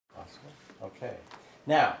Okay.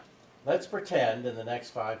 Now, let's pretend in the next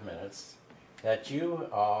 5 minutes that you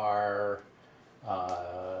are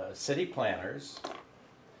city planners.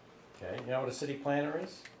 Okay, you know what a city planner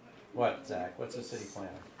is? What, Zach? What's a city planner?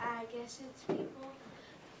 I guess it's people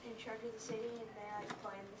in charge of the city and they like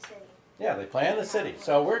plan the city. Yeah, they plan the city.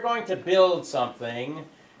 So we're going to build something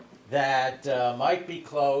that might be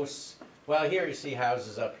close. Well, here you see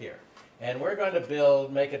houses up here. And we're going to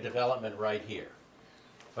make a development right here.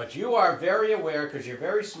 But you are very aware, because you're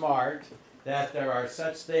very smart, that there are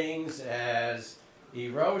such things as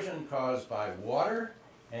erosion caused by water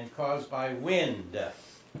and caused by wind. I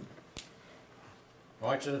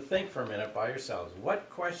want you to think for a minute by yourselves. What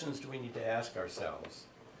questions do we need to ask ourselves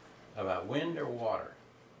about wind or water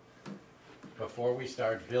before we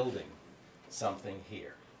start building something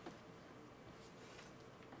here?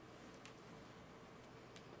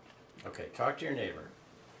 Okay, talk to your neighbor.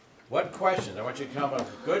 What questions? I want you to come up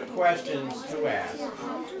with good questions to ask.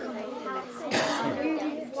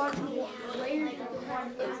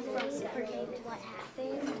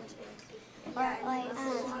 Or like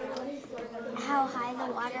how high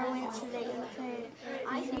the water went so that you could,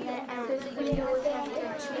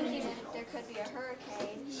 there could be a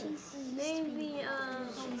hurricane. Maybe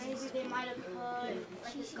they might have put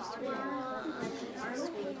like a guardrail.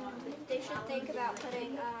 They should think about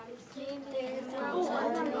putting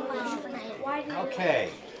Okay.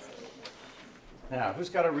 Now, who's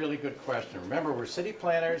got a really good question? Remember, we're city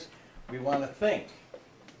planners. We want to think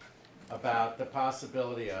about the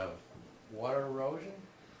possibility of water erosion,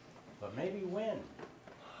 but maybe wind.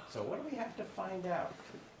 So what do we have to find out?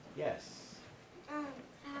 Yes?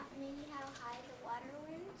 maybe how high the water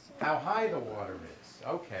went. How high the water is.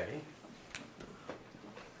 Okay.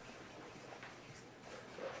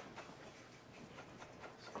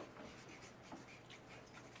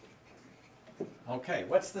 Okay,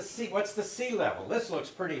 what's the sea level? This looks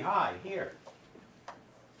pretty high here.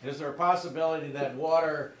 Is there a possibility that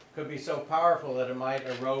water could be so powerful that it might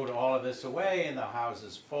erode all of this away and the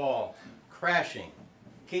houses fall crashing?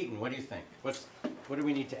 Keaton, what do you think? What do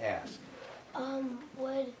we need to ask?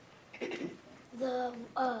 Would the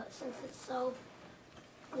since it's so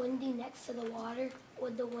windy next to the water,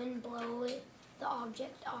 would the wind blow the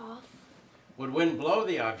object off? Would wind blow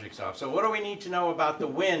the objects off? So what do we need to know about the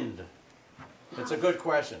wind? That's a good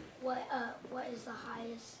question. What is the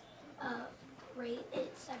highest rate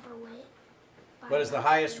it's ever went? What is the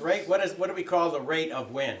highest rate? What do we call the rate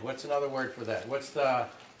of wind? What's another word for that? What's the...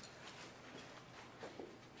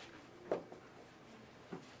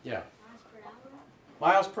 Yeah.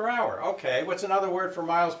 Miles per hour. Okay. What's another word for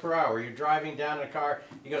miles per hour? You're driving down in a car,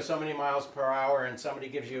 you go so many miles per hour, and somebody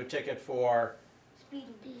gives you a ticket for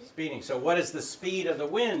speeding. So what is the speed of the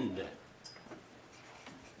wind?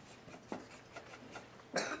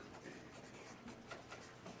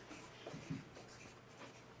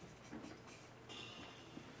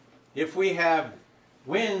 If we have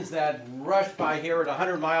winds that rush by here at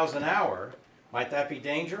 100 miles an hour, might that be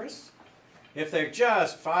dangerous? If they're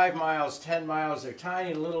just 5 miles, 10 miles, they're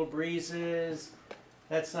tiny little breezes,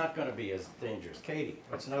 that's not going to be as dangerous. Katie,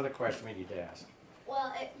 what's another question we need to ask?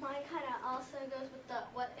 Well, mine kind of also goes with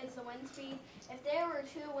what is the wind speed. If there were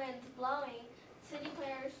two winds blowing, city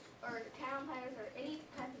planners or town planners or any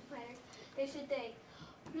type of planners, they should think,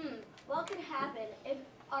 what could happen if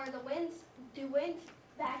do winds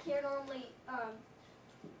back here normally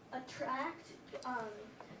attract,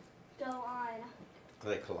 go on. Do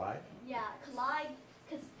they collide? Yeah, collide,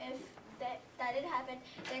 because if that did happen,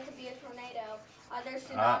 there could be a tornado. Are there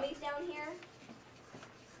tsunamis down here?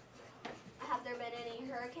 Have there been any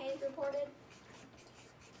hurricanes reported?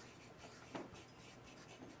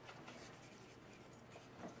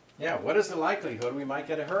 Yeah, what is the likelihood we might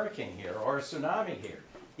get a hurricane here or a tsunami here?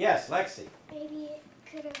 Yes, Lexi. Maybe it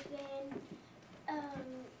could have been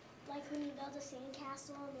like when you build a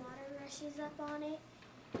sandcastle and water rushes up on it,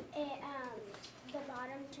 the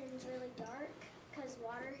bottom turns really dark because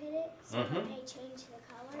water hit it, so it may change the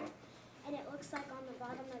color. And it looks like on the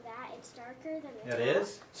bottom of that it's darker than the top. It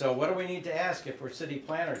is? So what do we need to ask if we're city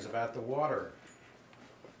planners about the water?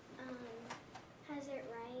 Has it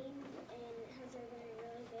rained and has there been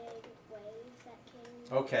really big waves that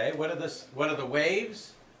came? Okay, what are the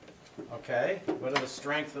waves? Okay, what are the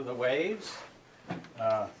strength of the waves?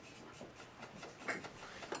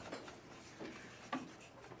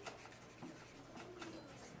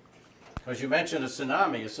 Because you mentioned a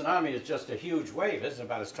tsunami. A tsunami is just a huge wave, isn't it?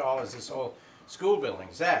 About as tall as this whole school building.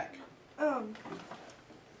 Zach?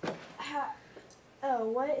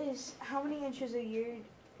 How many inches a year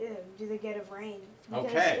do they get of rain? Because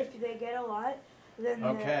Okay. if they get a lot, then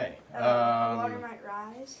Okay. the water might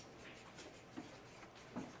rise.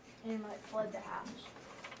 and like flood the house.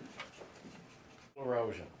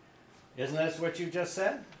 Erosion. Isn't this what you just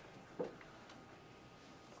said?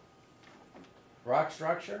 Rock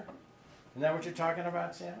structure? Isn't that what you're talking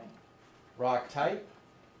about, Sammy? Rock type?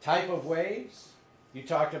 Type of waves? You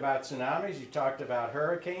talked about tsunamis, you talked about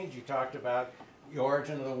hurricanes, you talked about the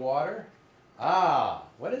origin of the water. Ah,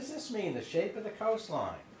 what does this mean, the shape of the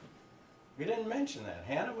coastline? We didn't mention that.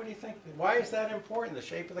 Hannah, what do you think? Why is that important, the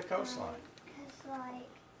shape of the coastline? Because, like,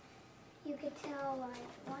 you could tell, like,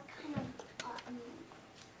 what kind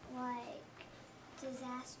of, like,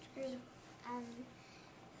 disasters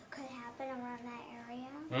could happen around that area.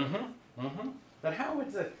 Mm-hmm, mm-hmm. But how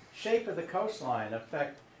would the shape of the coastline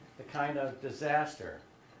affect the kind of disaster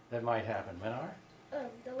that might happen, Minar?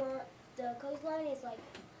 The coastline is like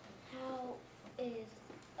how is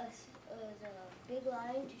a big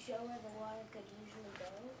line to show where the water could usually go.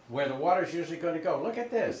 Where the water's usually going to go. Look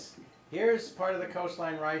at this. Here's part of the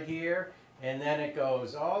coastline right here, and then it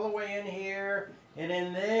goes all the way in here and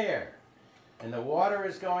in there. And the water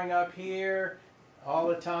is going up here all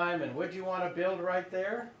the time. And would you want to build right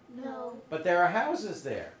there? No. But there are houses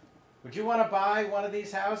there. Would you want to buy one of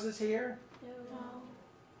these houses here? No.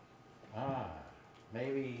 Ah,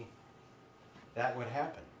 maybe that would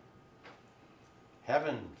happen.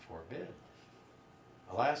 Heaven forbid.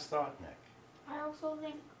 A last thought, Nick. I also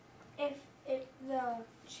think if the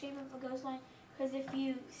shape of the coastline, because if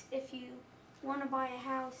you want to buy a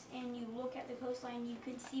house and you look at the coastline, you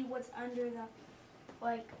can see what's under the,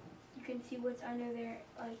 like, you can see what's under there,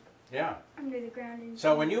 like, Yeah. under the ground. And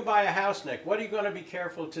So when you buy a house, Nick, what are you going to be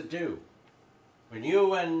careful to do? When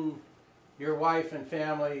you and your wife and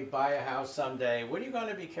family buy a house someday, what are you going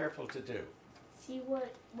to be careful to do? see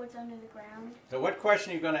what's under the ground. So what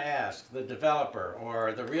question are you going to ask the developer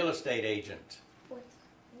or the real estate agent?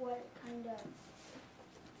 What kind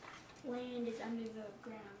of land is under the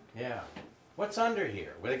ground? Yeah. What's under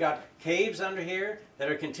here? Well, they got caves under here that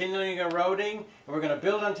are continually eroding, and we're going to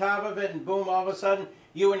build on top of it, and boom, all of a sudden,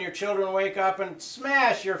 you and your children wake up and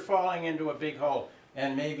smash, you're falling into a big hole.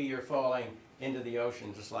 And maybe you're falling into the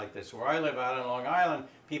ocean just like this. Where I live out on Long Island,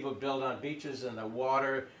 people build on beaches and the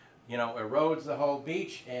water, you know, erodes the whole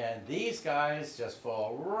beach, and these guys just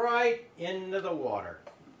fall right into the water.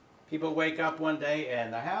 People wake up one day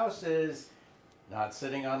and the house is not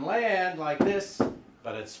sitting on land like this,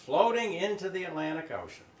 but it's floating into the Atlantic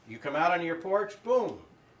Ocean. You come out on your porch, boom,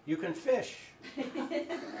 you can fish.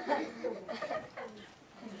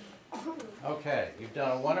 Okay, you've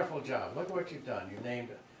done a wonderful job. Look what you've done. You named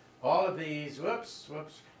all of these, whoops,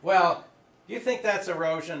 whoops. Well, do you think that's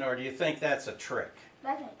erosion or do you think that's a trick?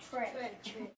 That's a trick.